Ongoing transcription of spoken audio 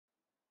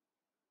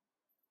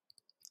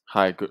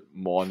Hi, good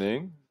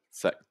morning,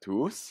 Sec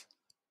 2s.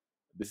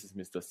 This is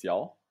Mr.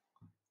 Seow,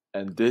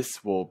 and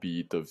this will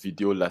be the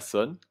video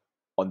lesson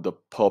on the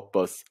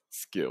purpose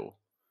skill.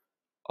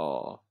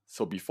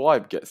 So before I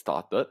get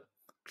started,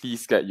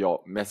 please get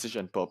your message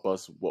and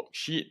purpose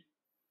worksheet,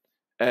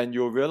 and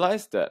you'll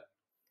realize that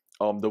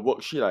the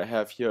worksheet I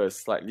have here is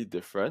slightly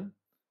different,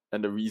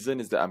 and the reason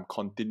is that I'm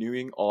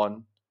continuing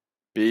on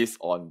based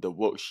on the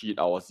worksheet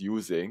I was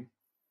using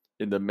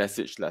in the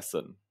message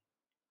lesson.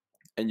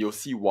 And you'll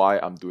see why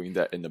I'm doing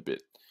that in a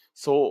bit.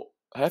 So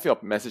have your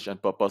message and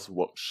purpose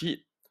worksheet,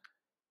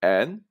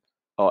 and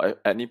at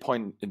any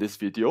point in this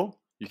video,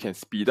 you can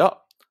speed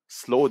up,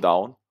 slow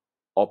down,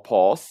 or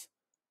pause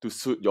to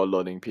suit your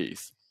learning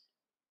pace.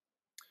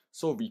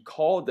 So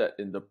recall that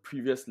in the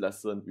previous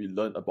lesson, we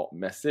learned about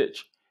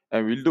message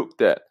and we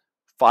looked at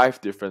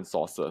 5 different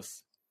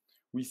sources.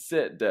 We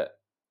said that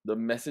the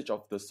message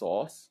of the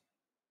source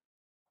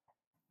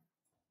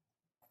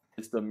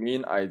is the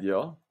main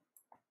idea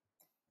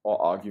or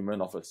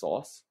argument of a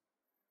source.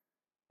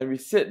 And we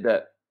said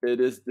that it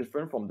is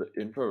different from the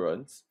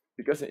inference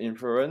because an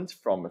inference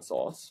from a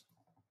source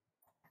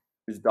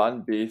is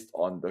done based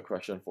on the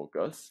question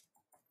focus,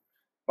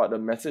 but the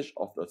message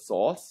of the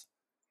source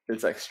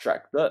is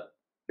extracted,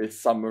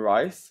 is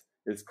summarized,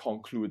 is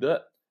concluded,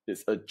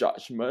 it's a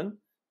judgment,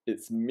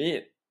 it's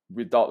made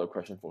without a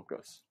question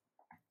focus.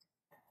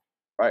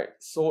 Right?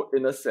 So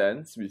in a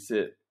sense, we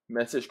said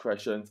message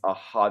questions are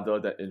harder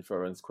than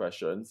inference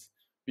questions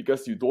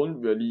because you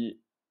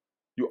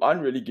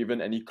aren't really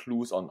given any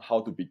clues on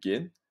how to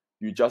begin.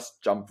 You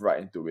just jump right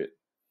into it.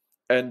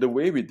 And the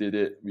way we did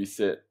it, we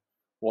said,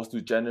 was to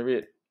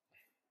generate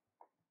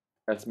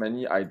as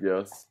many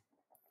ideas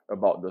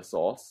about the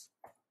source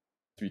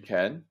as we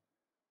can,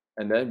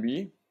 and then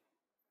we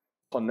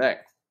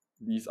connect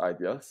these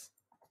ideas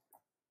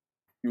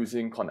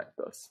using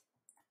connectors,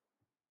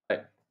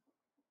 like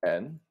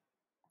and,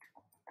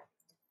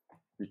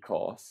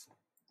 because,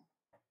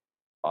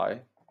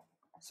 I,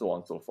 so on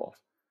and so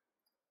forth.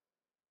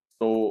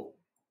 So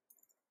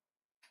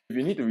if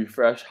you need to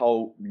refresh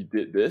how we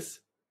did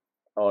this,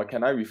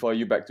 can I refer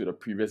you back to the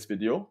previous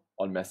video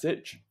on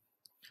message?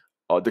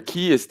 The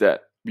key is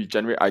that we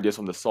generate ideas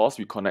from the source,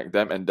 we connect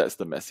them, and that's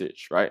the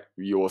message, right?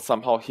 We will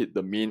somehow hit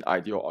the main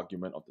idea or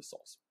argument of the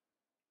source.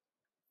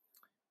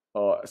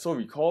 So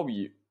recall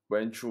we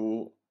went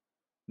through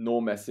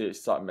no message,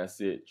 sub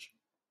message,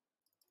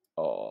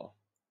 full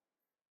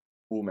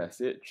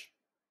message.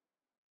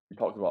 We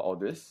talked about all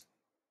this.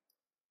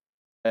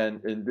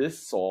 And in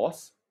this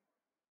source,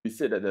 we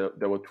said that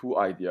there were 2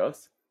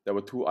 ideas. There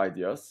were 2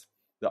 ideas.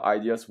 The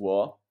ideas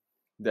were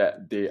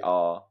that they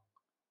are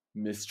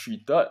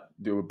mistreated,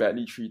 they were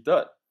badly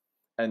treated,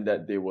 and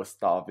that they were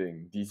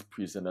starving, these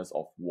prisoners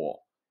of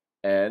war.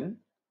 And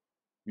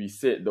we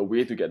said the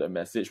way to get the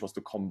message was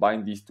to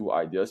combine these 2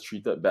 ideas,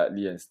 treated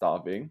badly and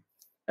starving,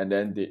 and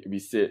then we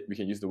said we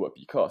can use the word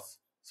because.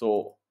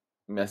 So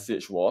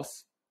message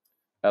was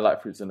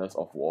allied prisoners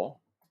of war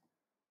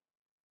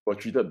were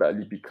treated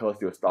badly because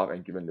they were starved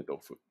and given little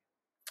food.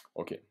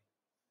 Okay.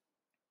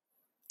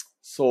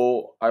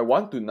 So I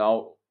want to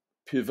now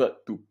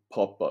pivot to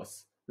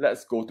purpose.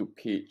 Let's go to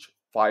page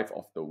 5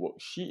 of the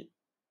worksheet.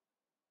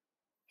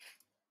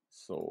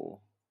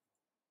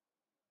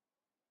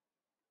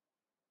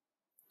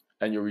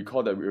 And you'll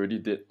recall that we already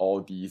did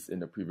all these in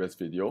the previous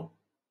video.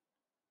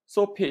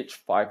 So page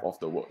 5 of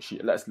the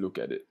worksheet, let's look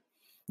at it.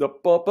 The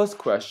purpose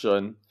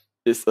question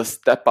is a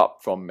step up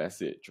from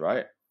message,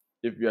 right?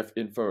 If you have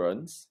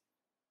inference,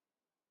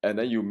 and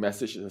then you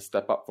message is a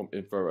step up from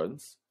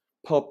inference,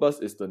 purpose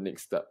is the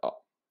next step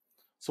up.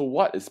 So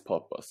what is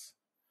purpose?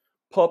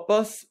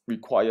 Purpose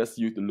requires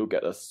you to look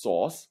at a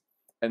source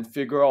and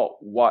figure out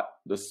what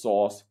the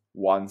source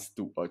wants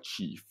to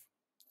achieve.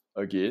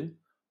 Again,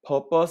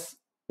 purpose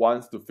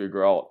wants to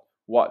figure out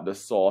what the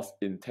source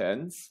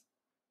intends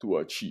to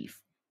achieve.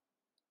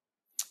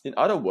 In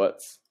other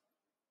words,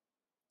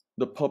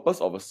 the purpose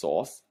of a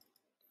source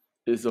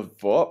is a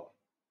verb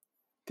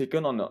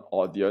taken on an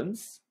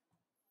audience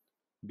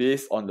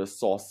based on the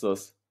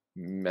source's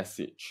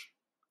message.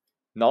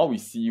 Now we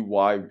see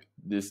why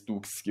these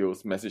 2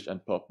 skills, message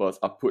and purpose,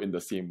 are put in the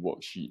same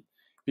worksheet.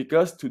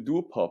 Because to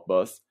do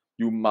purpose,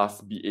 you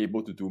must be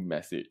able to do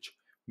message.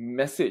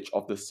 Message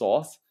of the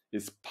source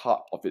is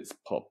part of its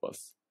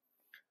purpose.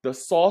 The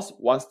source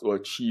wants to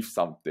achieve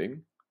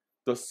something.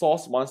 The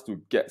source wants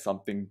to get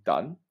something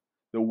done.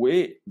 The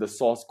way the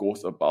source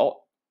goes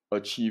about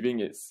achieving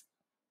its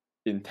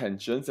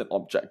intentions and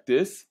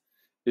objectives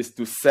is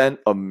to send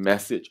a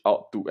message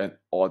out to an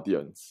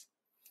audience.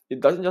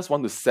 It doesn't just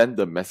want to send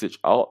the message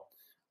out.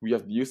 We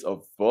have used a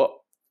verb.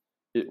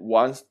 It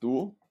wants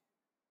to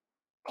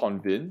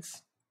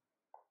convince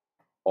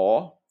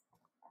or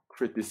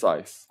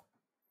criticize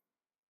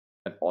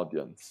an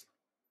audience.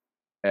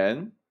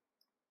 And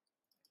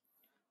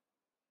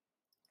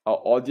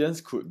our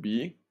audience could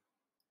be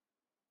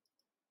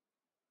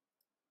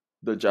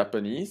the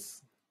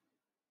Japanese,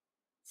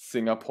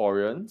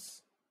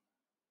 Singaporeans,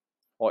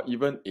 or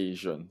even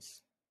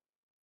Asians.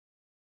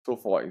 So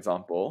for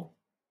example,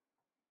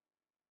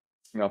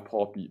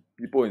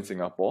 people in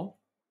Singapore,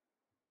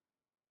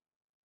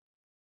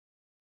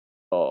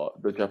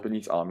 the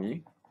Japanese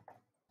army,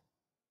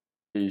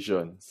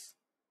 Asians.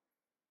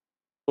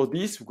 So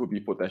these could be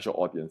potential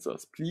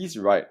audiences. Please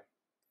write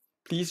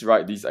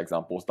these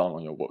examples down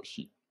on your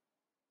worksheet.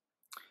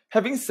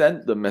 Having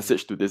sent the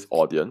message to this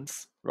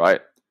audience,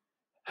 right?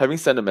 Having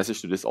sent the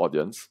message to this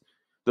audience,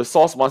 the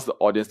source wants the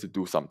audience to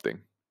do something.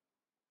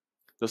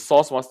 The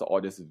source wants the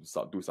audience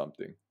to do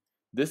something.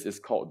 This is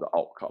called the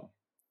outcome.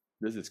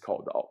 This is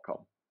called the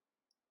outcome.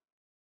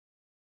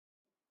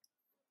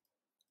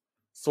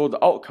 So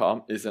the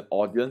outcome is an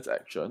audience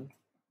action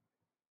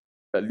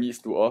that leads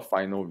to a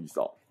final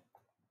result.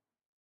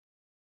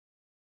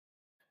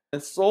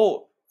 And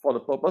so for the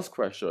purpose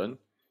question,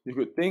 you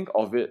could think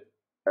of it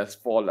as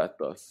 4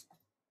 letters.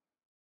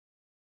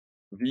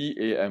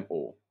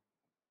 VAMO.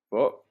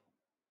 Verb,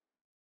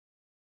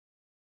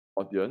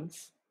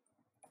 audience,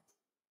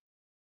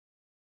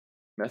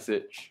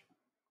 message,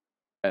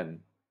 and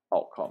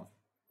outcome.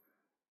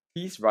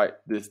 Please write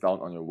this down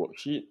on your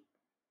worksheet.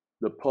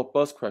 The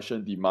purpose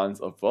question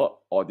demands a verb,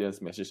 audience,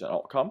 message, and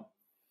outcome.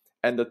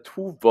 And the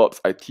 2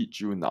 verbs I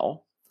teach you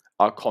now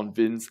are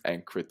convince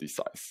and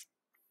criticize.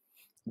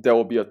 There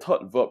will be a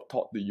 3rd verb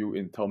taught to you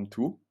in term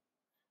 2,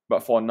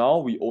 but for now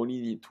we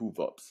only need 2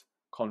 verbs,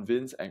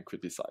 convince and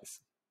criticize.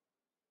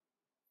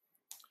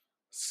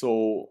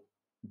 So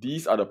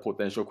these are the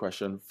potential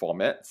question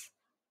formats.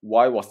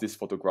 Why was this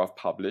photograph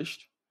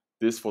published?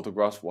 This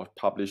photograph was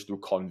published to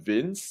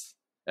convince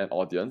an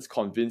audience,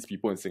 convince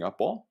people in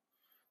Singapore.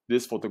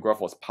 This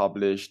photograph was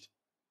published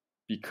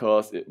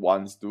because it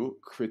wants to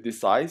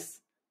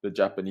criticize the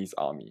Japanese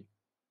army.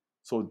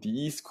 So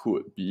these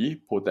could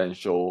be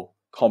potential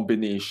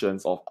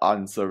combinations of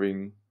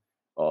answering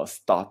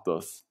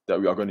starters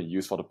that we are going to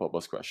use for the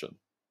purpose question.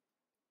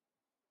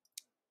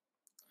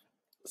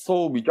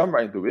 So we jump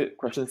right into it.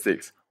 Question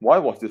 6. Why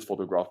was this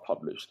photograph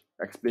published?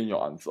 Explain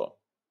your answer.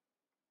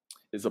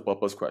 It's a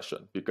purpose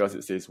question because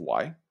it says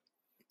why.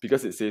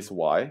 Because it says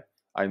why,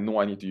 I know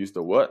I need to use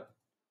the word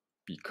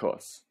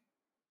because.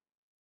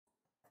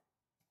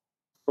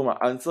 So my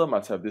answer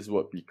must have this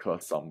word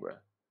because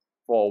somewhere.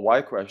 For a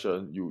why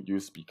question, you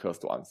use because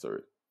to answer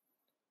it.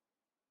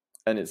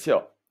 And it's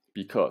here,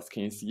 because.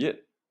 Can you see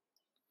it?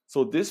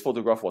 So this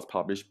photograph was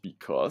published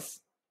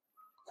because.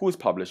 Who is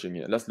publishing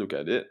it? Let's look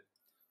at it.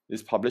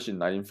 It's published in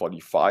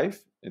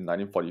 1945. In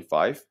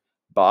 1945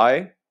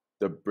 by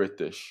the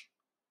British.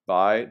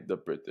 By the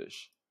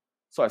British.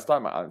 So I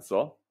start my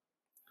answer.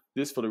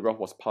 This photograph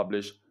was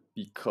published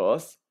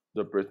because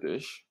the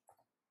British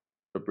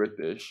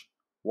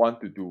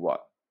want to do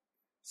what?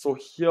 So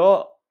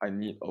here I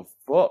need a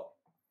verb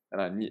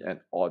and I need an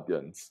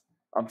audience.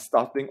 I'm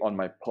starting on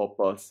my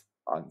purpose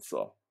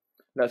answer.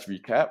 Let's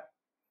recap.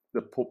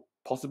 The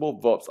possible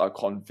verbs are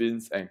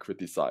convince and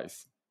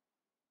criticize.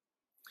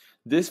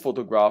 This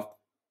photograph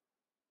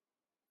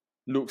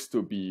looks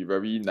to be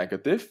very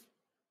negative,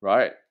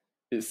 right?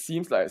 It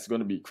seems like it's going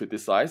to be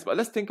criticized, but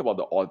let's think about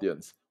the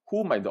audience.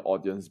 Who might the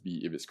audience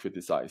be if it's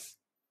criticized?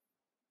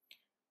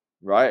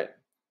 Right?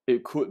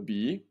 It could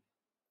be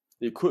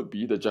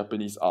the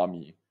Japanese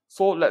army.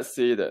 So let's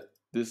say that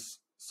this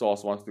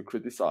source wants to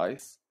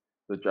criticize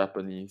the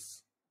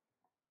Japanese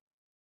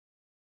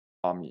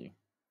army.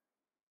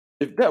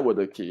 If that were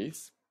the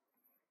case,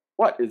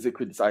 what is it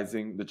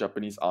criticizing the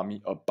Japanese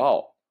army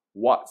about?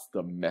 What's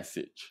the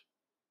message?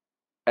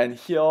 And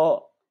here,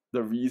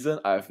 the reason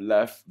I've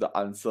left the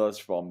answers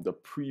from the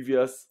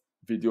previous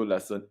video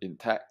lesson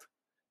intact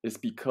is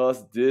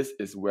because this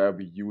is where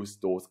we use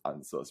those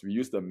answers. We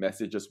use the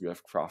messages we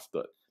have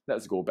crafted.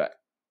 Let's go back.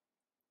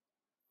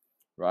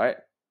 Right?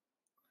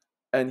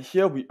 And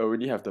here we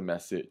already have the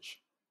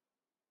message.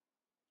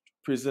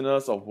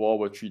 Prisoners of war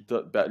were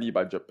treated badly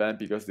by Japan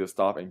because they were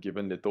starved and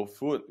given little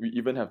food. We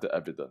even have the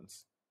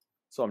evidence.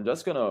 So I'm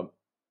just going to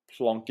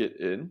plonk it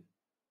in.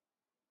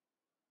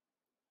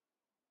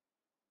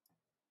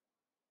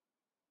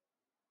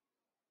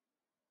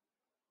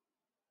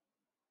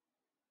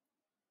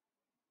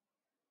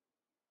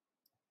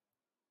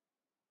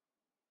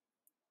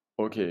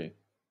 Okay.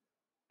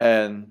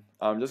 And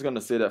I'm just going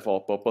to say that for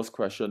a purpose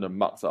question, the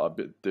marks are a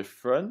bit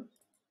different.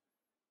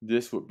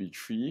 This would be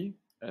 3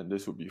 and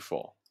this would be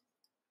 4.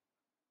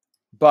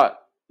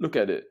 But look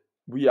at it.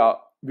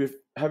 With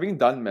having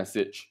done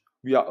message,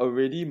 we are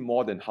already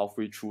more than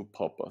halfway through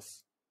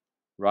purpose,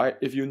 right?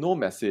 If you know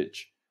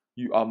message,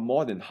 you are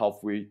more than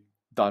halfway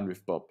done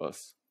with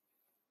purpose.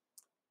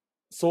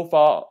 So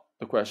far,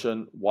 the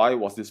question, why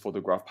was this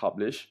photograph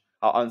published?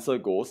 Our answer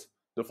goes,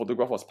 the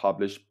photograph was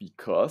published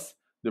because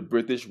the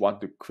British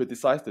want to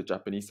criticize the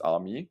Japanese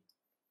army,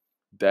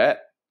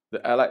 that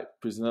the Allied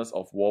prisoners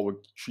of war were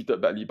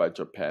treated badly by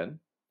Japan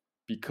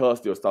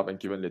because they were starved and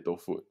given little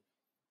food,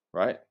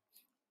 right?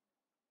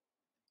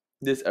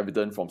 This is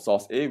evident from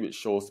source A, which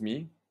shows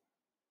me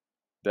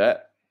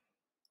that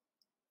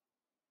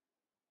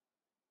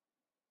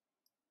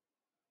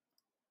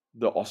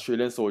the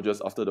Australian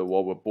soldiers after the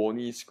war were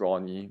bony,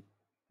 scrawny,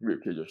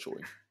 rib cages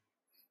showing.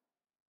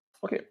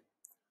 Okay,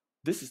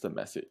 this is the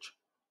message.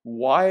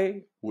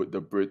 Why would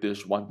the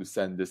British want to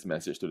send this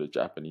message to the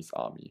Japanese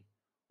army?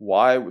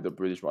 Why would the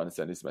British want to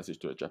send this message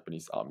to the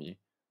Japanese army?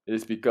 It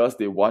is because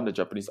they want the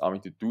Japanese army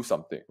to do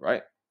something,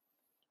 right?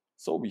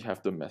 So we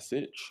have the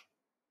message.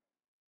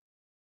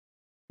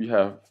 We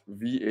have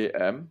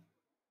VAM.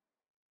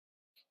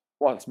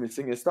 What's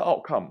missing is the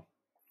outcome.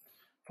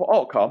 For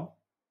outcome,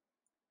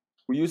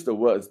 we use the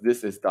words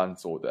this is done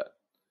so that.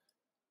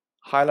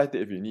 Highlight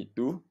it if you need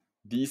to.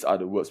 These are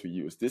the words we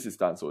use. This is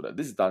done so that.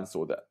 This is done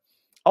so that.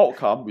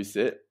 Outcome, we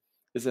said,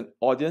 is an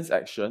audience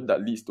action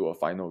that leads to a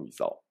final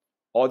result.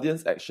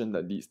 Audience action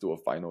that leads to a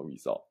final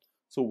result.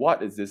 So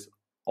what is this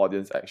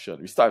audience action?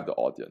 We start with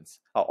the audience.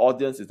 Our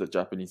audience is the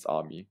Japanese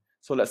army.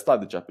 So let's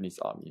start with the Japanese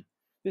army.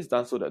 This is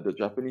done so that the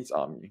Japanese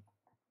army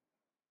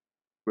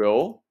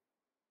will,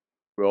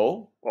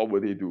 what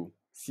will they do?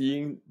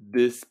 Seeing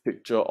this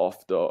picture of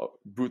the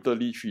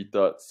brutally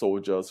treated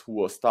soldiers who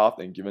were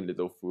starved and given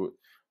little food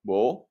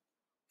will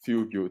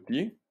feel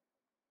guilty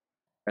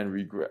and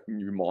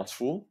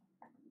remorseful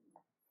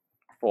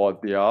for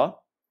their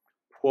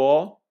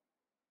poor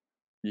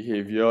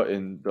behavior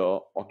in the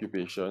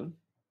occupation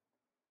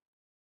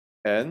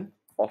and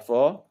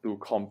offer to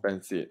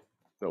compensate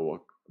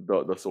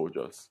the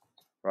soldiers,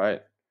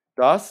 right?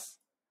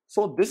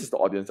 So this is the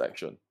audience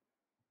action.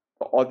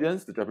 The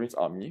audience, the Japanese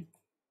army,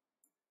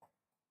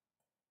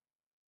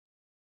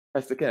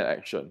 has taken an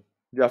action.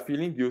 They are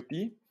feeling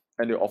guilty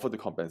and they offer to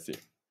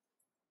compensate.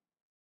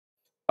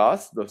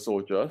 Thus, the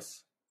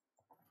soldiers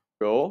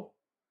will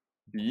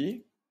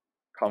be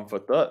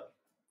comforted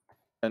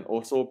and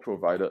also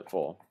provided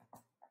for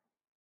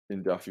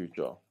in their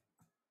future.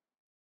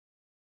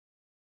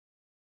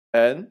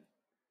 And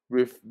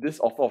with this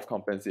offer of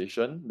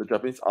compensation, the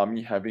Japanese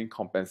army having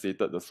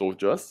compensated the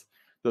soldiers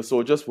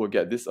will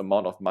get this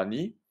amount of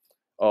money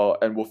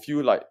and will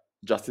feel like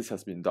justice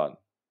has been done,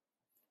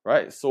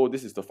 right? So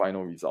this is the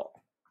final result.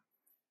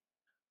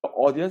 The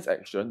audience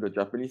action, the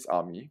Japanese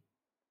army,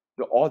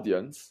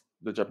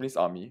 the Japanese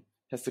army,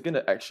 has taken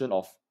the action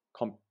of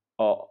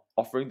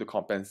offering to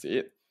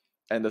compensate,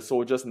 and the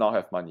soldiers now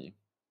have money.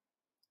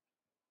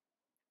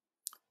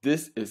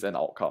 This is an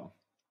outcome.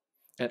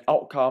 An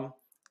outcome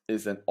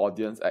is an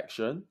audience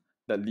action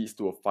that leads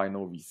to a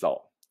final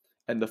result.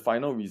 And the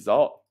final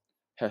result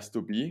has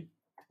to be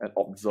an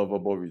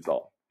observable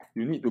result.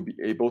 You need to be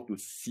able to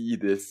see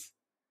this,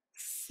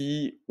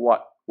 see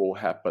what will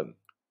happen.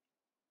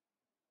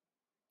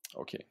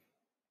 Okay.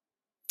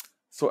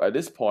 So at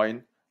this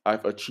point,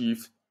 I've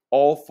achieved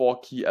all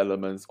 4 key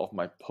elements of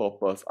my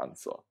purpose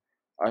answer.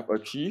 I've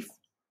achieved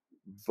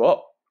verb,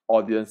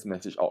 audience,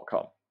 message,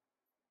 outcome.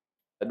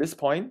 At this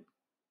point,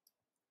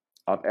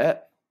 I'm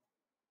at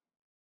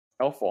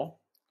L4,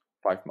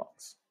 5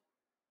 marks.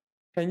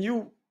 Can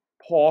you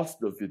pause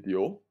the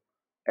video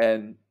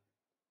and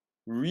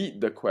read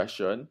the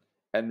question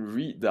and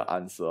read the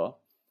answer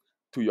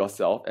to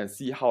yourself and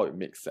see how it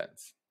makes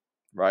sense,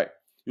 right?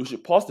 You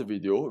should pause the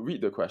video,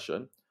 read the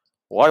question.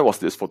 Why was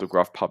this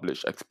photograph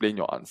published? Explain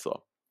your answer.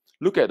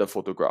 Look at the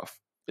photograph.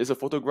 It's a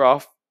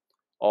photograph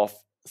of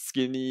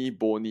skinny,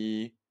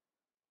 bony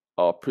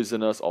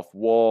prisoners of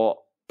war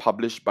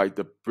published by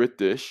the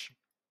British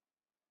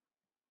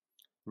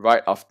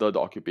right after the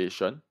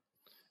occupation.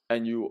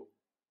 And you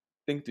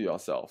think to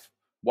yourself,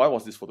 why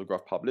was this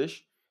photograph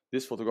published?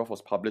 This photograph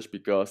was published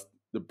because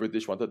the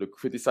British wanted to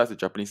criticize the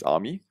Japanese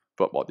army,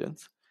 verb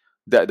audience,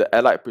 that the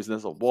Allied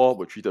prisoners of war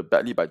were treated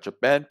badly by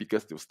Japan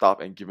because they were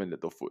starved and given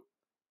little food.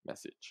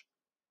 Message.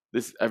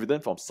 This is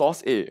evident from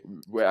source A,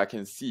 where I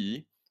can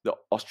see the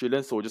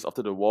Australian soldiers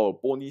after the war were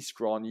bony,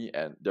 scrawny,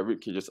 and their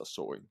rib cages are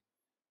showing.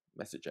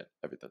 Message and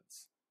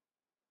evidence.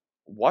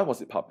 Why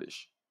was it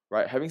published?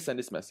 Right? Having sent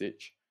this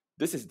message,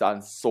 this is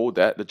done so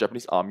that the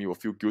Japanese army will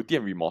feel guilty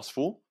and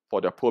remorseful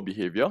for their poor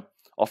behavior,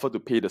 offer to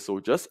pay the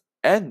soldiers,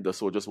 and the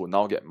soldiers will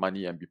now get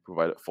money and be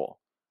provided for.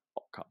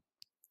 Outcome.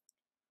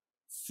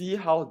 See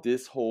how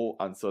this whole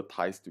answer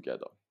ties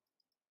together.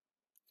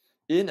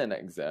 In an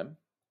exam,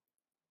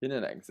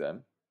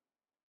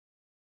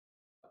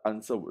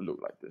 answer would look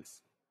like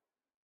this.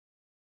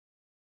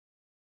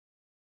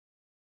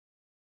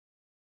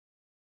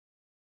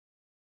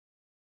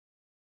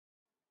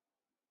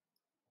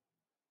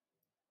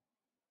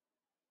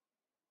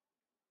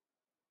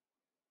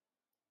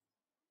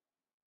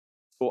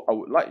 So I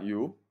would like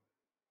you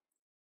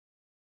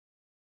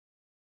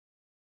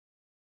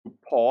to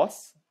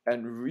pause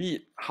and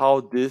read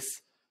how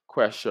this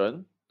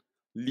question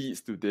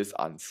leads to this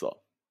answer.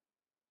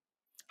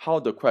 How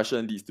the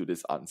question leads to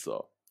this answer.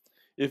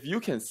 If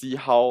you can see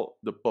how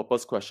the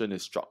purpose question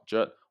is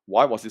structured,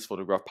 why was this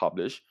photograph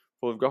published?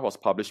 Photograph was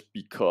published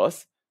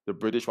because the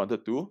British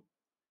wanted to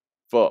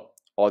verb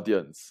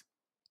audience.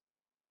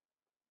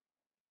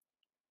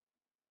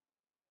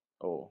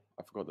 Oh,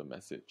 I forgot the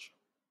message.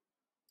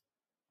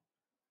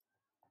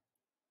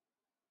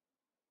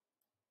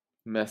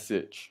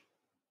 Message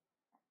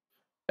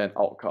and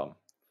outcome.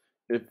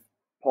 If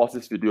pause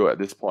this video at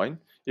this point,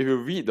 if you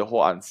read the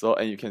whole answer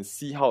and you can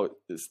see how it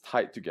is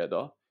tied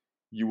together,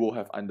 you will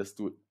have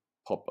understood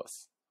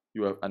purpose.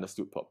 You have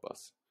understood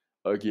purpose.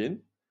 Again,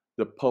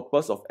 the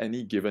purpose of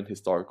any given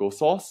historical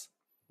source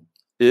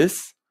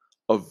is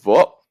a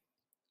verb,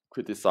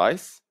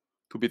 criticize,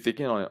 to be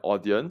taken on an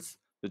audience,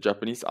 the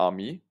Japanese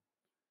army,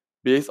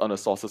 based on the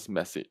source's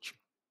message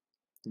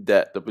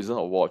that the prisoners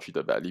of war are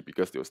treated badly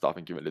because they were starved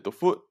and given little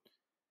food.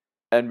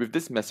 And with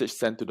this message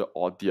sent to the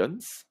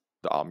audience,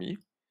 the army,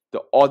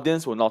 the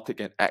audience will now take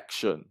an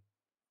action,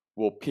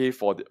 will pay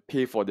for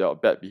their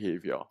bad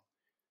behavior.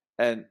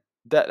 And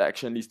that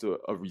action leads to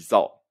a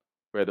result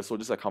where the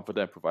soldiers are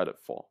comforted and provided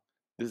for.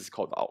 This is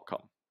called the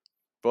outcome.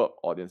 Verb,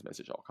 audience,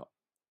 message, outcome.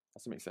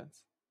 Does it make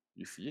sense?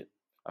 You see it?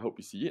 I hope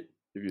you see it.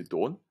 If you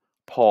don't,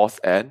 pause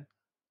and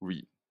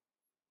read.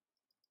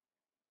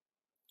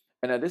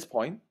 And at this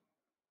point,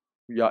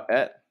 we are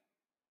at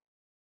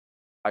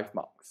 5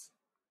 marks.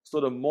 So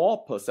the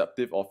more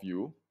perceptive of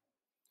you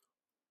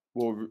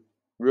will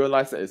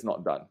realize that it's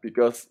not done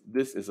because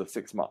this is a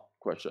 6-mark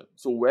question.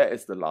 So where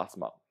is the last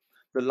mark?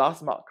 The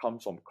last mark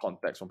comes from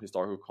context, from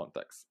historical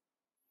context.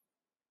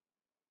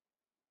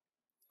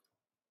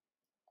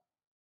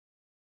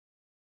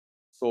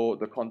 So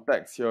the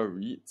context here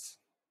reads,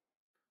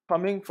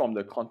 coming from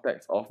the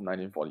context of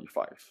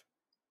 1945.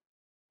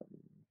 Let me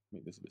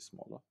make this a bit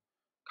smaller.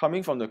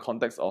 Coming from the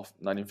context of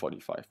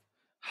 1945,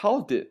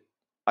 how did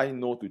I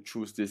know to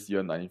choose this year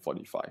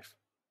 1945?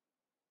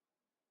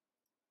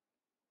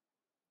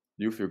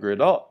 You figure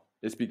it out?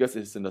 It's because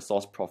it's in the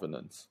source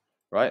provenance,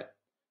 right?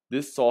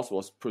 This source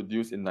was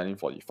produced in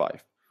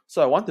 1945.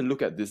 So I want to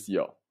look at this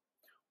year.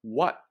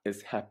 What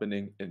is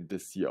happening in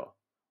this year?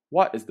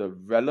 What is the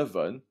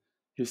relevant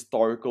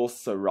historical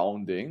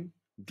surrounding,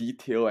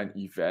 detail, and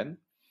event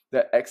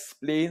that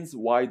explains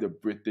why the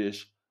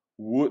British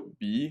would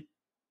be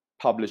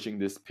publishing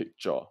this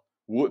picture,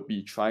 would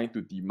be trying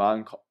to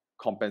demand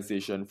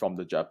compensation from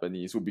the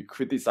Japanese, would be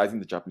criticizing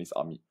the Japanese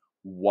army?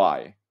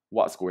 Why?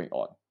 What's going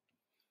on?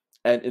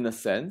 And in a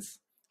sense,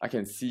 I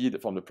can see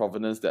that from the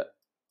provenance that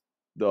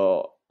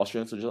the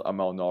Australian soldiers are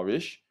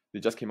malnourished. They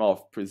just came out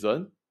of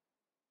prison.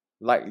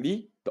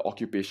 Likely, the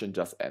occupation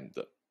just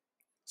ended.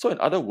 So in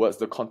other words,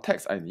 the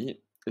context I need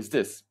is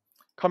this.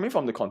 Coming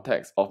from the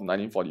context of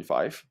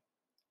 1945,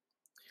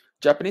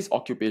 Japanese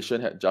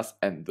occupation had just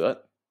ended,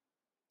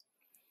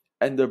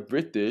 and the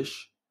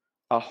British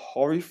are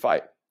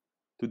horrified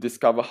to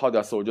discover how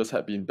their soldiers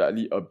had been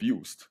badly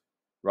abused,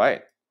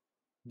 right?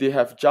 They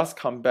have just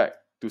come back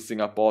to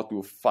Singapore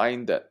to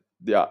find that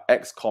their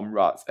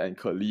ex-comrades and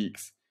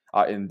colleagues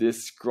are in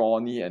this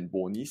scrawny and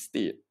bony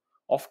state.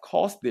 Of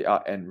course, they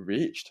are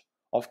enraged.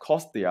 Of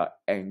course, they are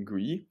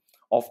angry.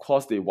 Of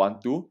course, they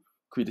want to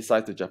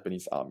criticize the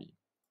Japanese army.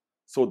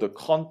 So the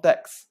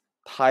context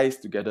ties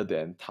together the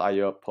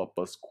entire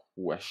purpose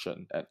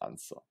question and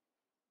answer.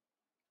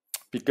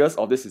 Because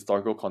of this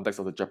historical context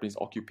of the Japanese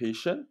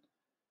occupation,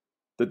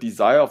 the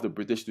desire of the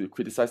British to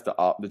criticize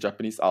the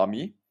Japanese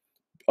army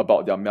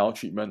about their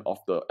maltreatment of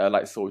the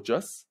Allied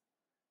soldiers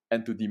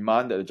and to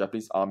demand that the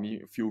Japanese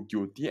army feel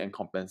guilty and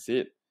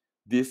compensate,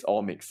 this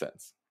all makes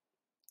sense.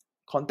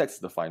 Context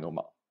is the final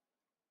mark.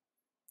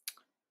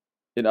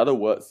 In other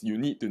words, you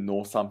need to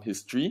know some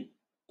history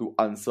to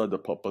answer the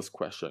purpose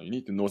question. You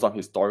need to know some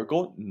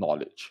historical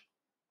knowledge.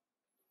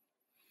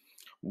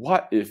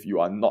 What if you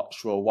are not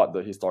sure what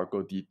the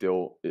historical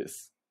detail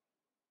is?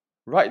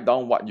 Write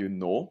down what you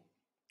know,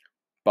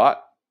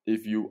 but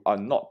if you are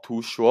not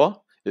too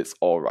sure, it's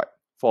alright.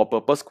 For a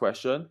purpose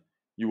question,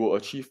 you will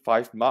achieve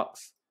 5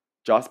 marks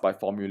just by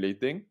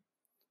formulating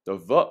the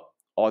verb,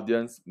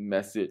 audience,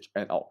 message,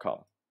 and outcome.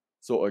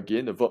 So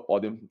again, the verb,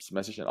 audience,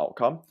 message, and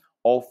outcome,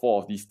 all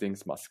 4 of these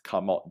things must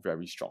come out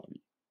very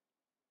strongly.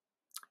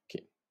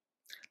 Okay,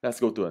 let's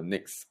go to the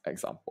next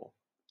example.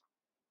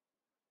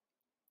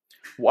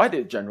 Why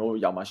did General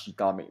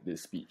Yamashita make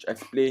this speech?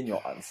 Explain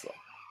your answer.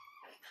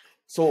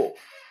 So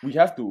we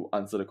have to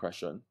answer the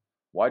question,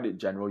 why did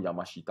General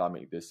Yamashita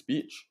make this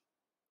speech?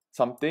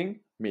 Something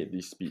made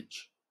this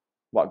speech.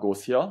 What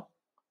goes here?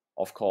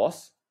 Of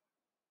course,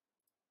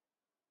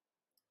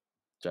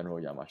 General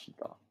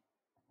Yamashita.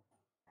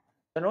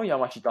 General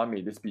Yamashita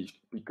made this speech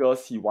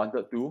because he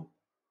wanted to.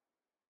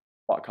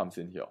 What comes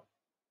in here?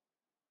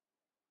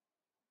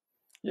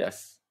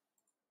 Yes.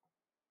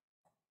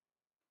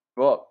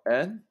 Verb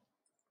and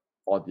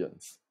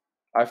audience.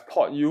 I've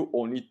taught you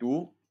only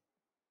 2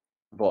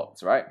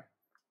 verbs, right?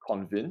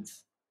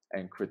 Convince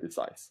and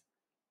criticize.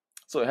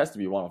 So it has to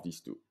be one of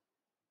these 2.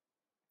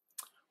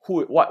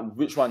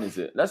 Which one is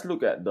it? Let's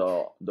look at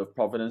the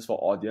provenance for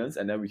audience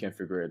and then we can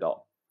figure it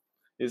out.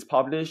 It's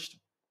published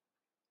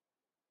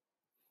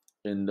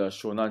in the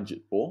Shonan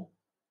Jitpo,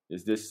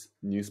 is this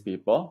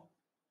newspaper,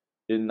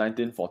 in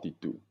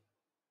 1942.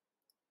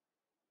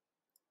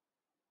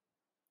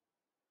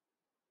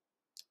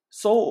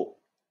 So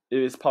it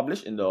is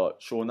published in the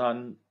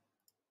Shonan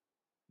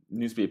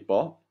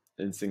newspaper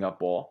in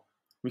Singapore.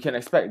 We can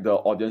expect the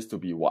audience to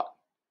be what?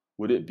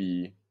 Would it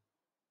be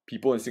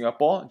people in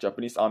Singapore,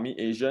 Japanese army,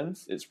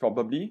 Asians? It's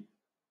probably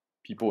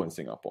people in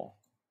Singapore.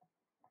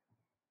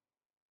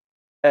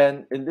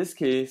 And in this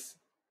case,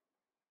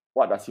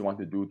 what does he want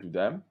to do to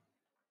them?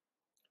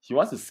 He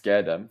wants to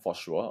scare them, for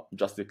sure,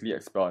 drastically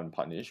expel and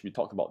punish. We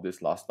talked about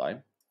this last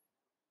time.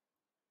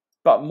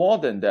 But more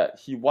than that,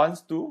 he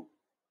wants to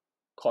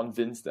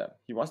convince them.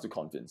 He wants to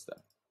convince them.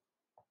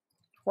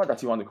 What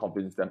does he want to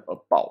convince them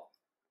about?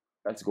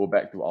 Let's go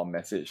back to our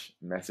message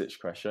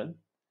question.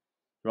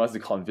 He wants to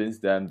convince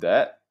them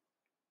that,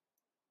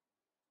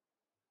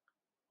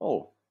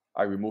 oh,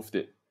 I removed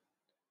it.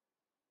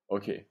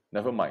 Okay,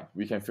 never mind.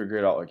 We can figure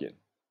it out again.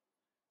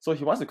 So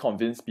he wants to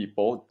convince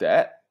people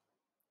that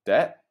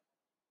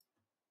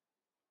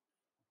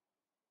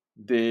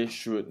they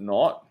should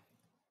not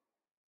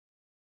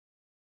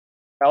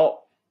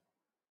help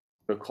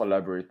the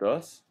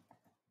collaborators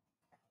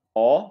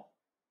or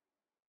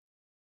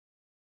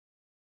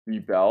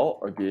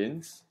rebel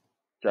against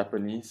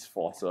Japanese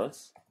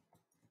forces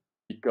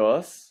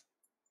because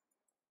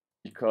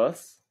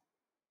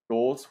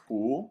those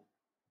who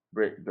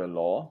break the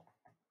law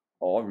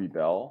or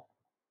rebel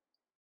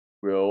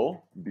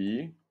will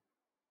be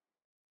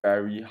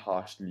very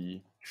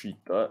harshly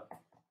treated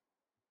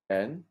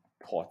and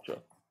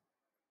tortured.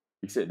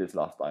 We said this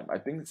last time. I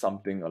think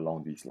something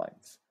along these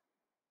lines,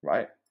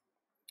 right?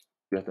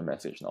 We have the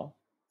message now.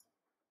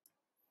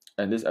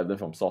 And this evidence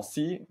from source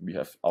C, we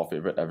have our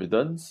favorite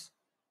evidence.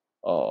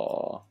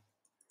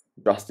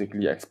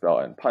 Drastically expel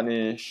and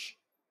punish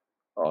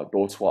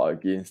those who are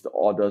against the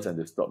orders and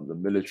disturb the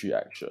military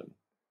action.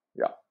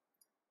 Yeah.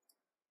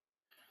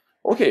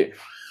 Okay.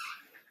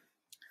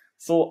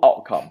 So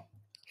outcome.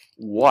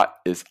 What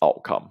is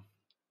outcome?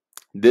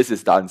 This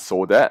is done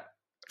so that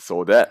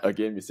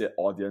again we said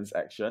audience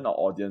action. Our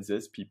audience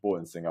is people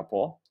in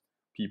Singapore.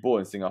 People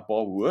in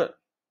Singapore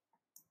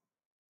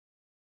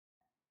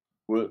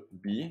would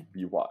be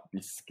what?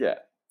 Be scared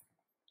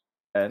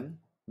and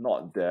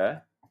not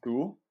dare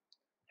to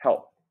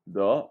help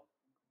the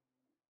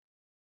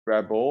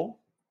rebel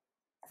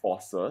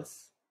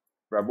forces,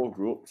 rebel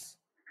groups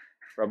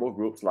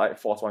like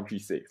Force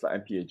 136,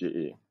 like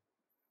MPAJA.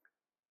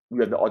 We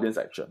have the audience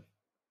action.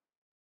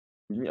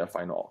 We need a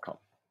final outcome.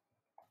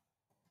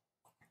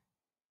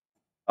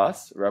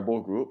 Us,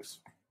 rebel groups,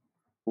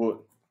 would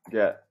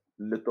get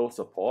little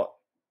support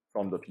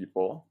from the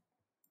people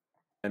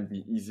and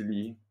be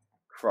easily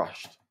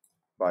crushed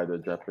by the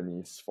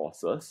Japanese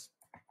forces.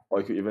 Or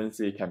you could even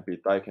say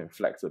Kanpeitai can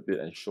flex a bit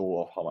and show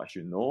off how much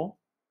you know.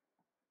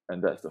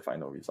 And that's the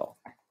final result.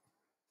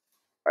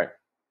 Right?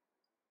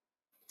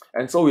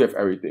 And so we have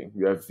everything.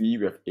 We have V,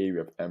 we have A, we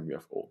have M, we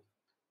have O.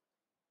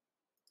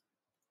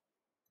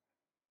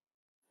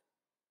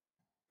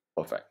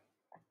 Perfect.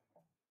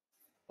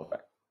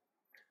 Perfect.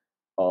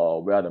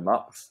 Where are the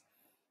marks?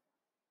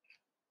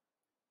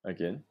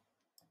 Again,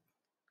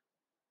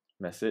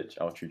 message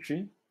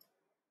L33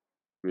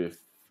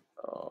 with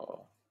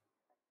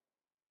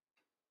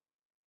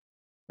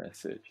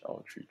message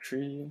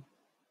L33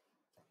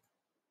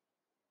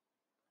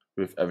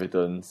 with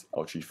evidence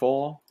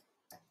L34,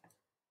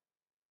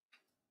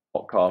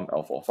 outcome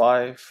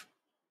L45.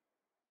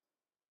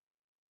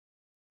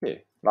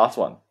 Okay, last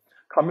one.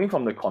 Coming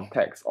from the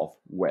context of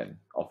when.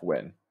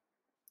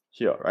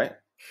 Here, right?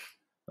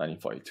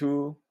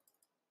 1942.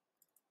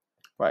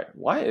 Right,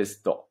 why is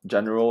the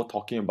general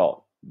talking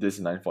about this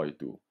in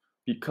 1942?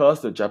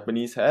 Because the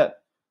Japanese had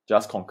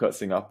just conquered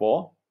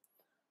Singapore.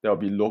 There will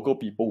be local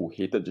people who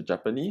hated the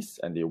Japanese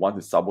and they want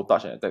to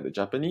sabotage and attack the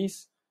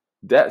Japanese.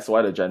 That's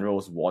why the general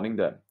was warning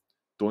them.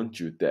 Don't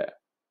you dare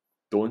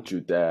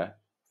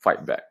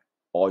fight back,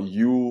 or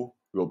you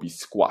will be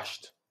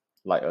squashed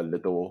like a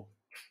little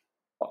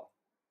bug.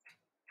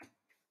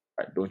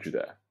 Right, don't you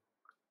dare.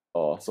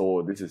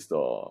 So this is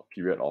the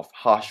period of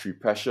harsh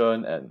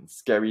repression and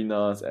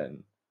scariness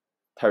and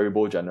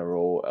terrible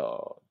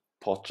general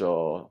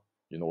torture,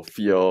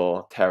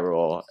 fear,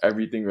 terror,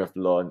 everything we have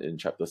learned in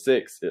chapter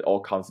 6, it all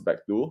comes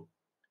back to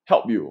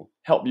help you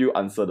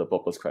answer the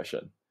purpose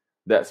question.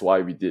 That's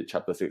why we did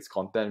chapter 6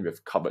 content,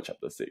 we've covered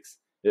chapter 6.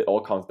 It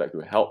all comes back to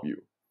help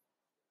you.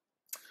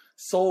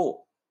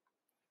 So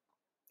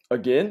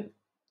again,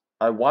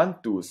 I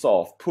want to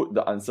sort of put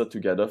the answer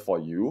together for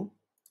you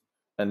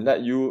and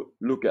let you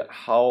look at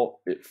how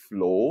it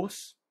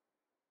flows.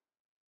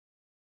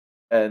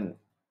 And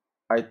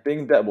I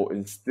think that will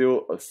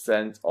instill a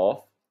sense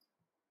of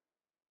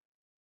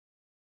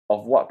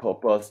what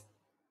purpose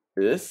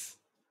is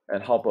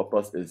and how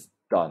purpose is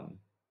done.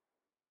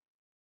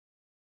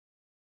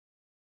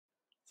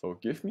 So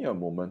give me a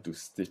moment to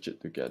stitch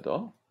it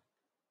together.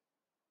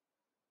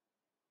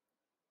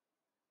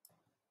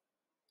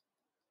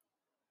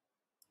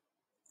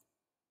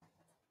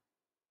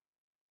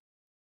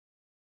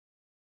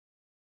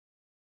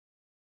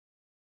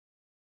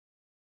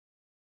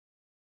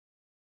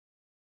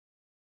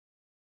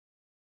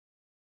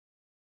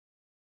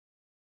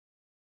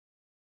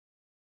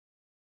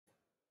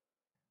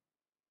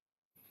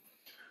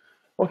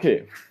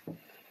 Okay.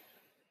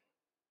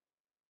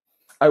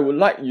 I would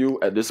like you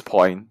at this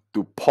point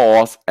to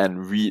pause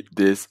and read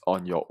this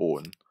on your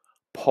own.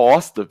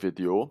 Pause the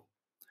video,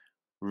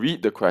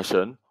 read the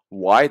question,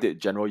 why did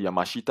General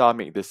Yamashita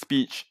make this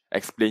speech,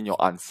 explain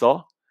your answer,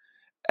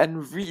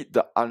 and read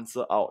the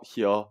answer out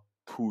here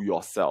to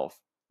yourself.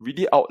 Read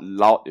it out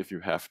loud if you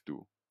have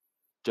to.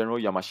 General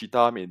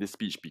Yamashita made this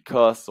speech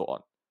because so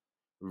on.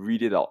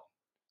 Read it out.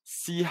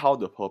 See how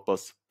the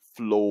purpose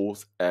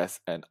flows as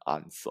an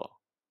answer.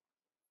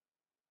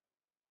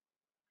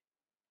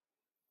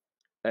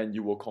 And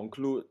you will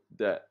conclude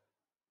that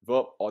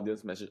verb,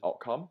 audience, message,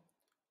 outcome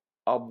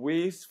are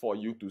ways for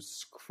you to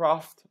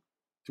craft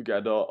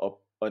together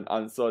an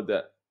answer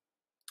that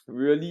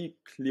really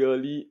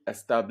clearly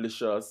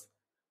establishes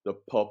the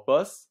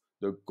purpose,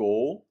 the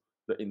goal,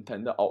 the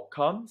intended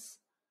outcomes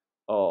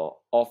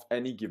of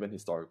any given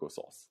historical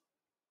source.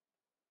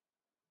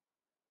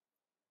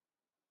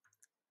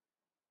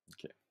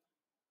 Okay,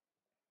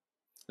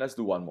 let's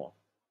do one more.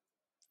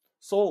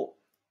 So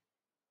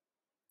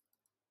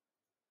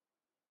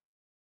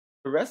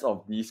the rest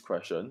of these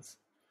questions,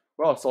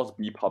 where our source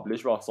B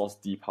published, where our source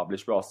D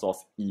published, where our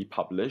source E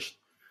published,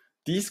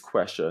 these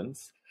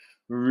questions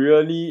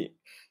really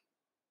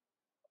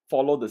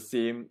follow the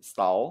same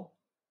style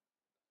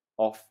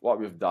of what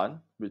we've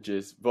done, which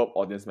is verb,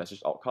 audience,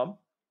 message, outcome.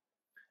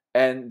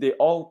 And they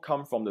all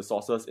come from the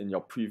sources in your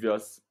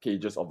previous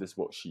pages of this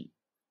worksheet.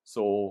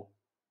 So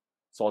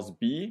source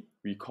B,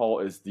 we call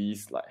is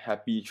these like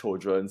happy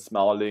children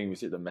smiling. We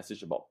see the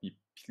message about be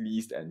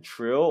pleased and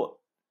thrilled,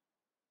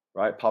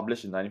 right?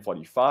 Published in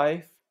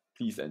 1945,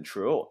 pleased and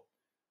thrilled.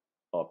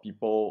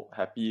 People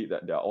happy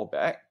that they're all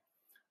back.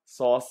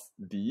 Source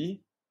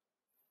D,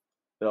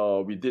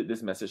 we did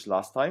this message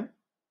last time.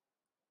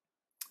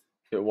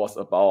 It was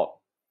about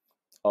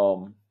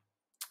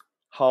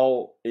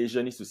how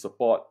Asia needs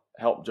to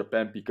help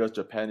Japan because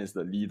Japan is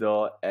the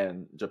leader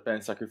and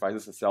Japan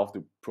sacrifices itself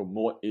to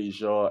promote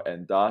Asia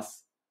and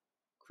thus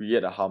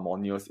create a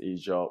harmonious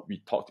Asia.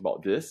 We talked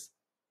about this.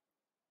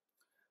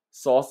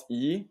 Source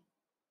E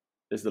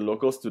is the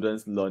local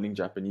students learning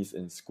Japanese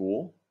in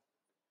school.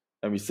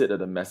 And we said that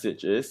the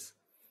message is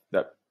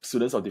that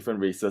students of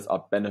different races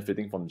are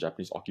benefiting from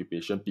Japanese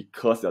occupation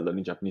because they're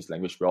learning Japanese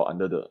language well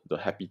under the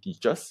happy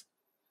teachers.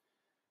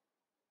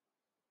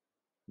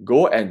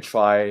 Go and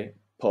try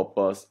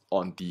purpose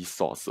on these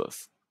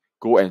sources.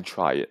 Go and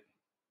try it.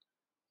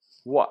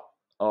 What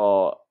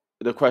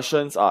the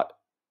questions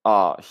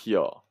are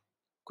here.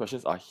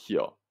 Questions are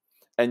here.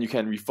 And you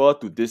can refer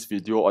to this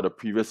video or the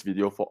previous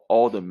video for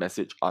all the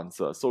message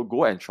answers. So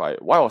go and try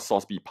it. Why was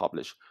source B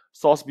published?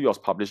 Source B was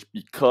published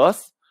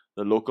because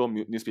the local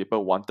newspaper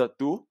wanted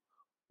to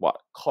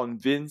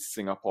convince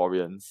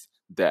Singaporeans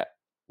that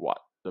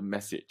the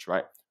message,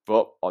 right?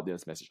 Verb,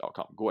 audience, message,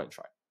 outcome. Go and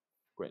try.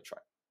 Go and try.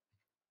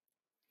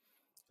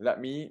 Let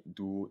me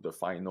do the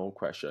final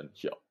question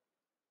here,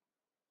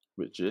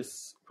 which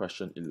is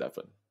question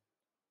 11.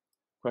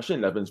 Question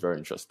 11 is very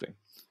interesting.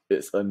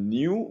 It's a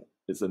new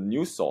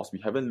source. We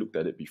haven't looked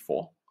at it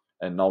before,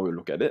 and now we'll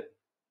look at it.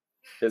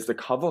 It's the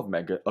cover of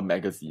a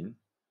magazine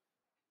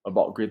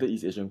about Greater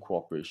East Asian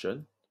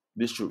cooperation.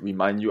 This should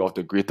remind you of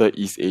the Greater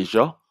East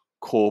Asia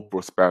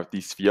co-prosperity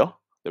sphere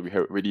that we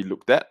have already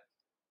looked at.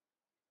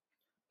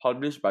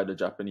 Published by the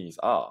Japanese.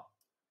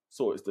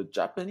 So it's the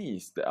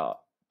Japanese that are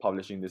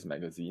publishing this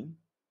magazine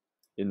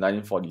in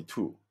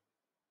 1942.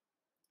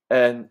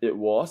 And it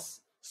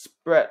was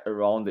spread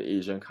around the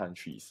Asian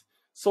countries.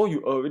 So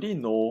you already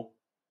know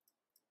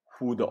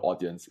who the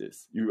audience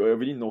is. You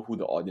already know who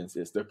the audience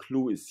is. The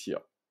clue is here.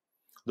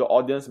 The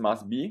audience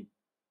must be,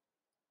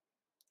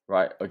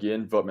 right,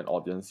 again, verb and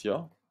audience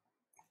here.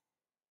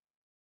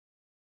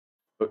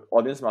 The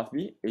audience must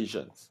be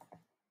Asians.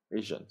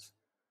 Asians.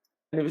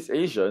 And if it's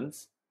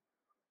Asians,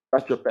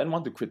 does Japan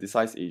want to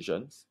criticize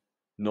Asians?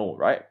 No,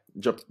 right?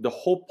 The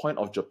whole point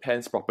of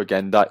Japan's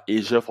propaganda,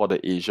 Asia for the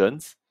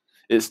Asians,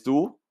 is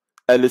to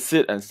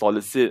elicit and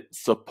solicit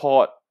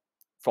support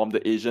from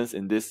the Asians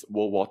in this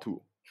World War II.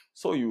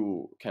 So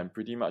you can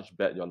pretty much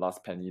bet your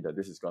last penny that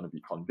this is going to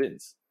be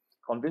convince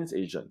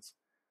Asians.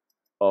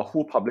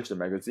 Who published the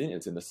magazine?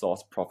 It's in the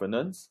source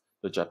provenance,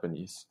 the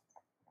Japanese.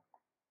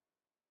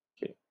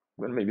 Okay,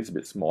 I'm going to make this a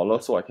bit smaller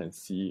so I can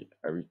see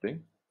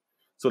everything.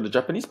 So the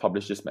Japanese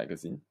published this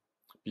magazine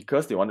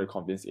because they wanted to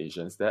convince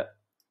Asians that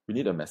we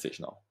need a message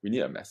now. We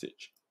need a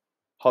message.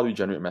 How do we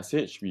generate a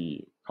message?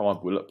 We come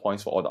up with bullet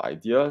points for all the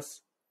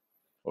ideas.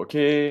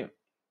 Okay.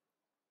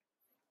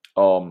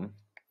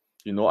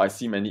 I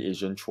see many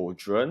Asian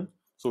children.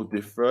 So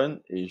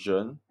different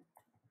Asian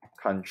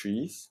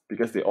countries,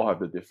 because they all have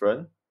the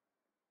different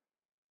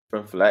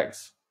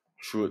flags,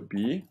 should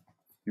be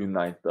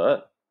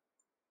united.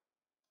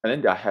 And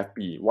then they're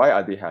happy. Why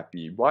are they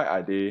happy? Why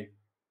are they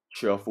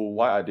cheerful?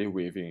 Why are they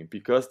waving?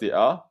 Because they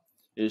are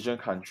Asian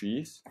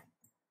countries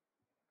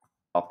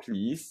are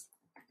pleased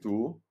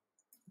to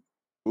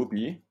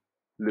be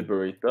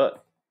liberated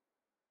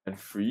and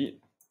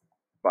freed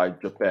by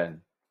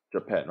Japan.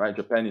 Right?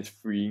 Japan is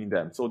freeing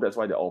them. So that's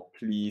why they're all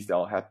pleased, they're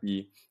all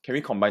happy. Can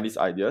we combine these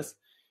ideas?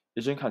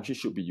 Asian countries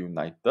should be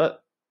united.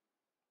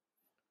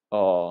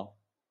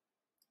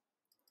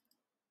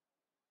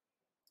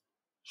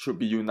 Should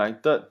be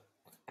united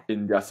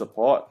in their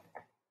support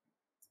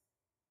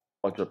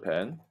for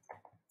Japan.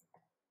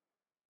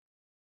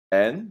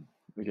 And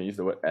we can use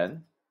the word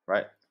and,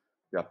 right?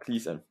 They are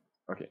pleased and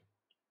okay.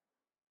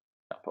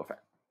 Yeah, perfect.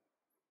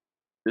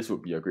 this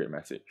would be a great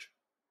message.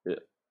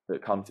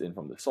 It comes in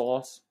from the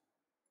source.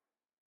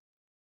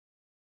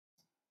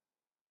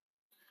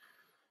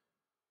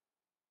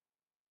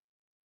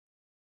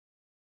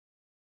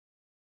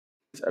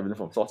 It's evidence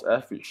from source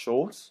F, which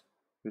shows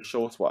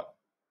what?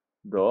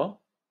 The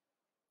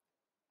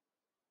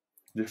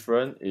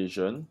different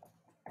Asian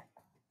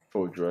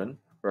children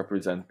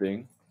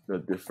representing the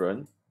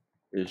different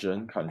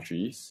Asian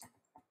countries,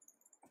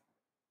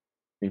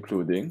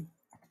 including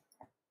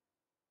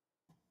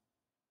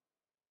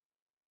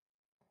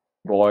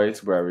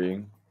boys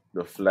wearing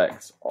the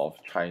flags of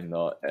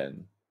China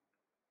and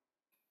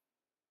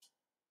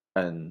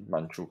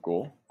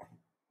Manchukuo,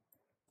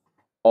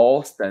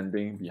 all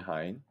standing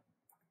behind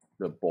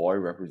the boy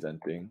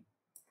representing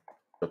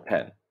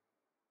Japan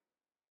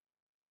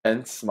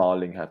and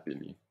smiling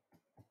happily.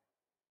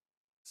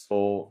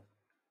 So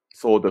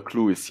the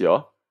clue is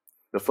here.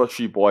 The first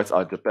three boys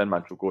are Japan,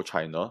 Manchukuo,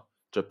 China.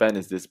 Japan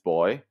is this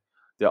boy.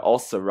 They're all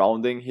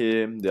surrounding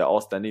him. They're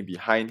all standing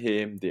behind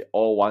him. They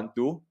all want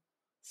to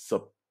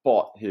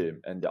support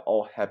him, and they're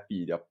all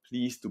happy. They're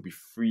pleased to be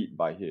freed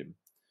by him.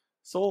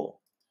 So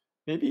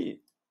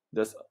maybe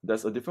there's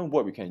a different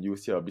word we can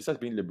use here. Besides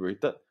being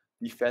liberated,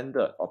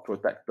 defended or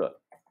protected.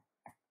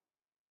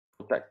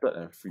 Protected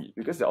and freed,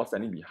 because they're all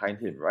standing behind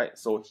him, right?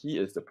 So he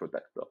is the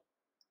protector.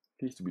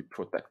 Pleased to be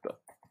protected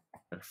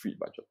and freed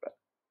by Japan.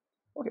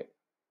 Okay.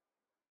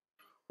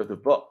 With the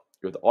verb,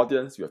 you have the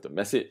audience, you have the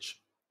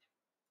message.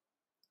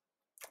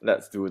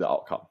 Let's do the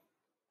outcome.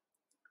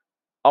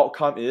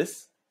 Outcome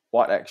is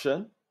what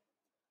action?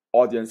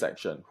 Audience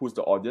action. Who's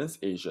the audience?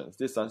 Asians.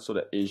 This one, so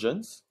that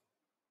Asians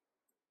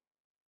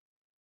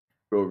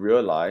will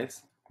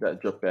realize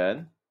that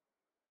Japan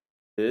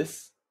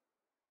is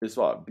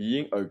what?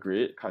 Being a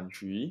great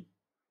country,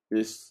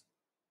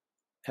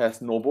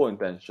 has noble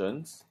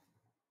intentions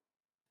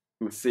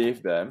to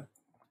save them,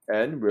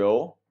 and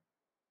will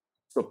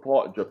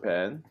support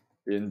Japan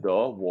in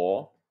the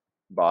war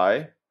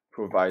by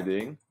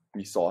providing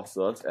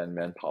resources and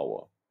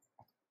manpower.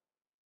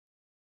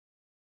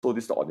 So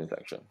this is the audience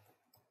action.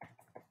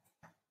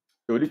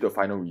 It will lead to a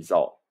final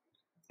result.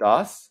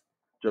 Thus,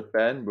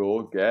 Japan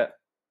will get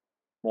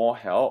more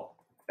help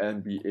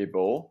and be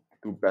able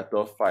to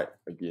better fight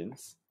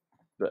against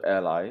the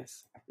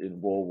Allies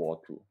in World War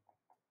II.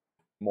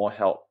 More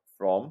help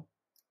from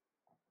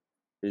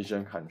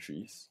Asian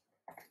countries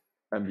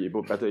and be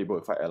better able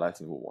to fight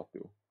Allies in World War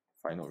II.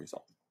 Final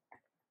result.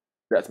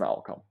 That's my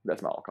outcome.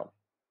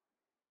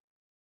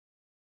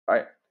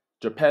 Right?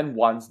 Japan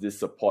wants this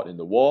support in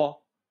the war.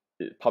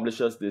 It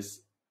publishes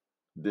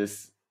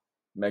this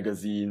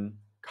magazine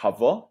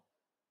cover.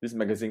 This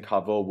magazine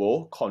cover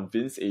will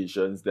convince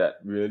Asians that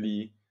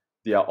really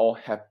they are all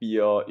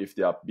happier if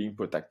they are being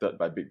protected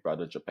by Big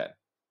Brother Japan.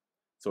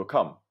 So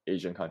come,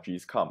 Asian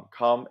countries,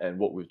 come and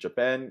work with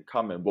Japan,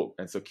 come and work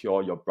and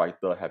secure your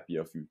brighter,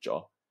 happier future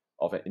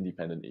of an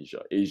independent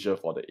Asia. Asia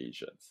for the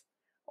Asians.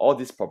 All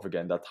this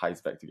propaganda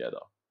ties back together.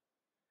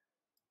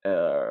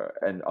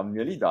 And I'm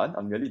nearly done.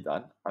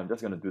 I'm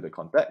just going to do the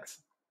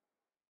context.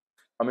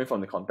 Coming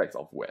from the context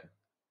of when?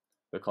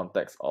 Coming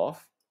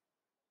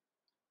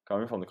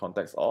from the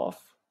context of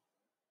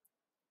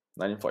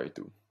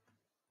 1942.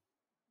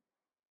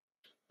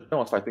 Japan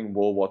was fighting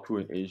World War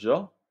II in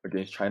Asia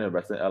against China and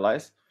Western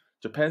allies.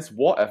 Japan's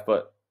war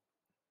effort,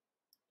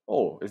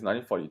 it's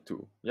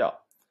 1942. Yeah.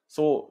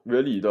 So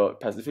really, the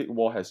Pacific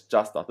War has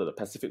just started. The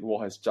Pacific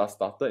War has just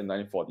started in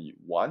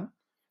 1941.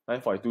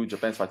 1942,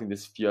 Japan's fighting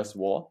this fierce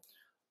war,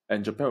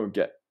 and Japan will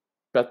get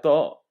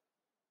better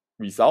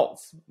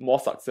results, more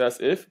success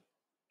if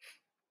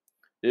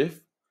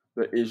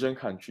the Asian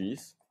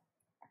countries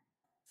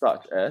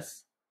such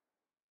as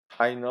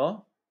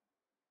China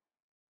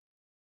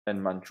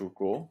and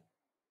Manchukuo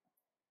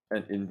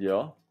and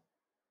India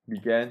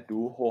began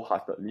to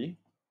wholeheartedly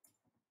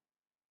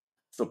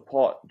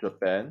support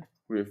Japan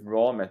with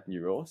raw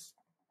materials,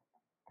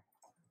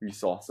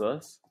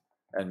 resources,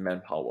 and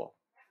manpower.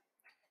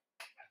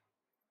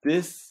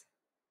 This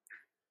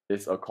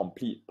is a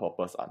complete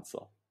purpose answer.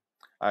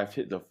 I've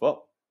hit the verb,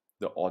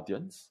 the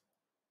audience,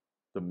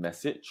 the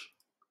message,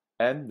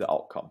 and the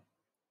outcome.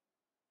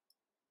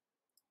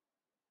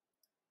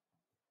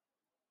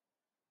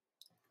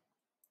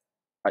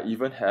 I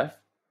even have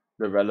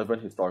the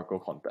relevant historical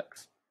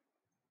context.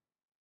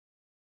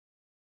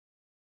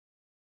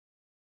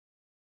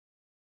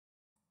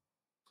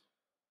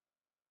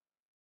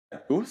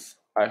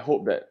 I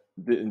hope that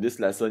in this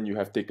lesson you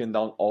have taken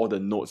down all the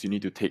notes you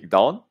need to take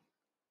down.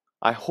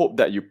 I hope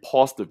that you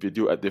pause the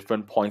video at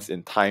different points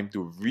in time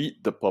to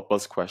read the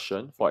purpose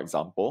question. For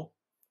example,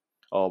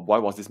 why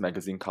was this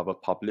magazine cover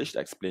published?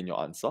 Explain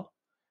your answer.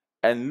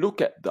 And look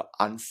at the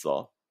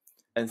answer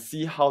and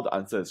see how the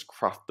answer is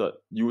crafted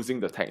using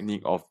the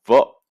technique of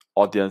verb,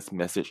 audience,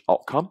 message,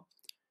 outcome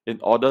in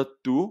order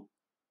to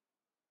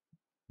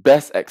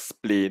best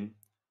explain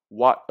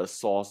what a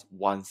source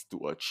wants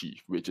to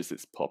achieve, which is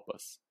its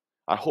purpose.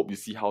 I hope you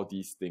see how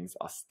these things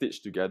are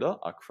stitched together,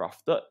 are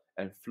crafted,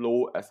 and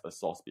flow as a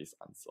source-based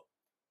answer.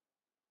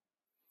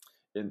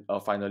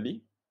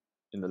 Finally,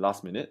 in the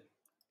last minute,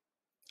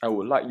 I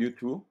would like you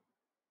to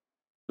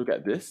look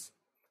at this.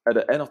 At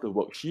the end of the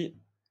worksheet,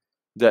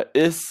 there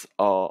is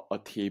a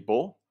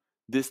table.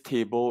 This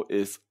table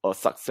is a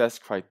success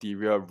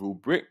criteria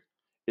rubric.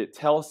 It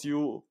tells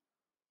you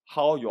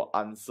how your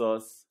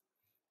answers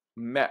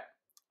map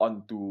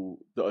onto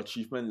the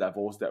achievement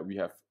levels that we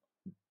have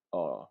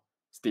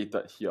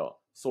stated here.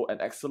 So an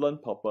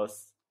excellent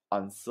purpose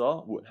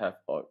answer would have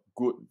a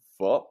good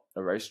verb,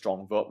 a very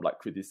strong verb like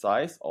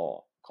criticize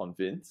or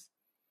convince,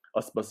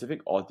 a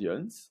specific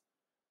audience,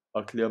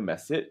 a clear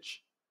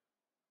message,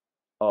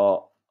 a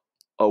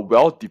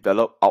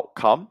well-developed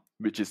outcome,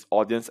 which is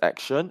audience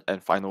action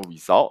and final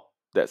result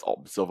that's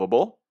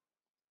observable,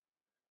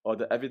 or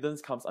the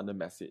evidence comes under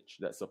message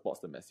that supports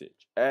the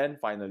message. And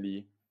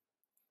finally,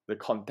 the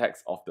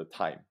context of the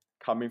time,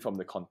 coming from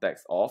the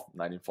context of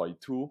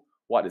 1942,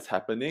 what is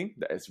happening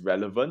that is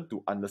relevant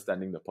to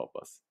understanding the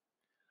purpose.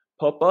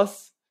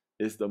 Purpose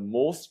is the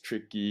most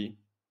tricky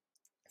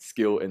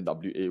skill in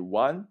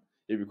WA1.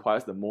 It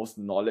requires the most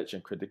knowledge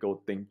and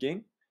critical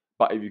thinking.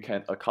 But if you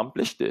can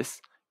accomplish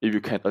this, if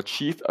you can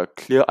achieve a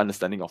clear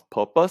understanding of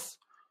purpose,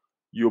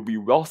 you'll be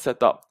well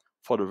set up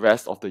for the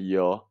rest of the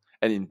year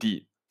and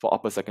indeed for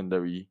upper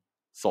secondary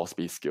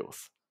source-based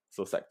skills.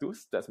 So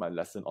Sec2s, that's my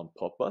lesson on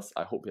purpose.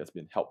 I hope it has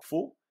been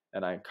helpful,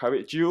 and I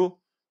encourage you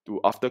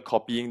to, after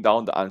copying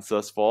down the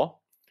answers for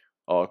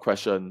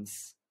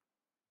questions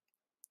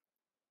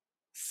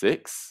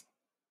 6,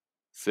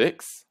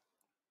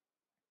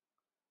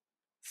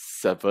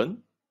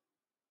 7,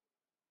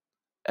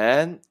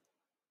 and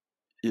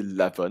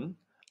 11,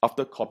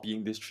 after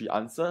copying these 3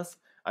 answers,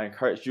 I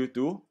encourage you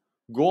to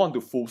go on to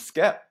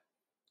Foolscap,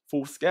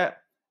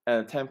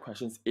 and attempt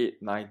questions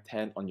 8, 9,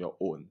 10 on your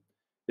own.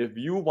 If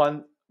you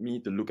want me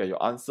to look at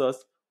your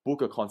answers,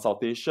 book a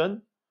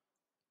consultation,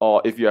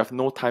 or if you have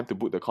no time to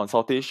book the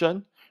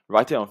consultation,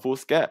 write it on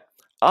Foolscap,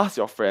 ask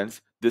your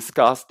friends,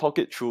 discuss, talk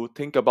it through,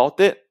 think about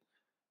it,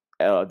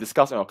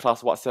 discuss on your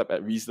class WhatsApp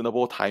at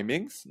reasonable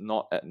timings,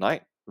 not at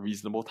night,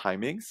 reasonable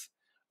timings,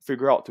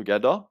 figure out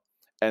together,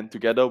 and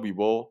together we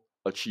will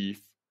achieve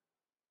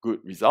good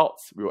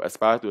results. We will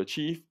aspire to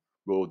achieve,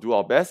 we'll do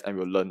our best, and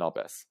we'll learn our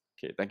best.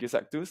 Okay, thank you,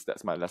 Sec2s.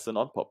 That's my lesson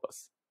on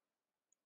purpose.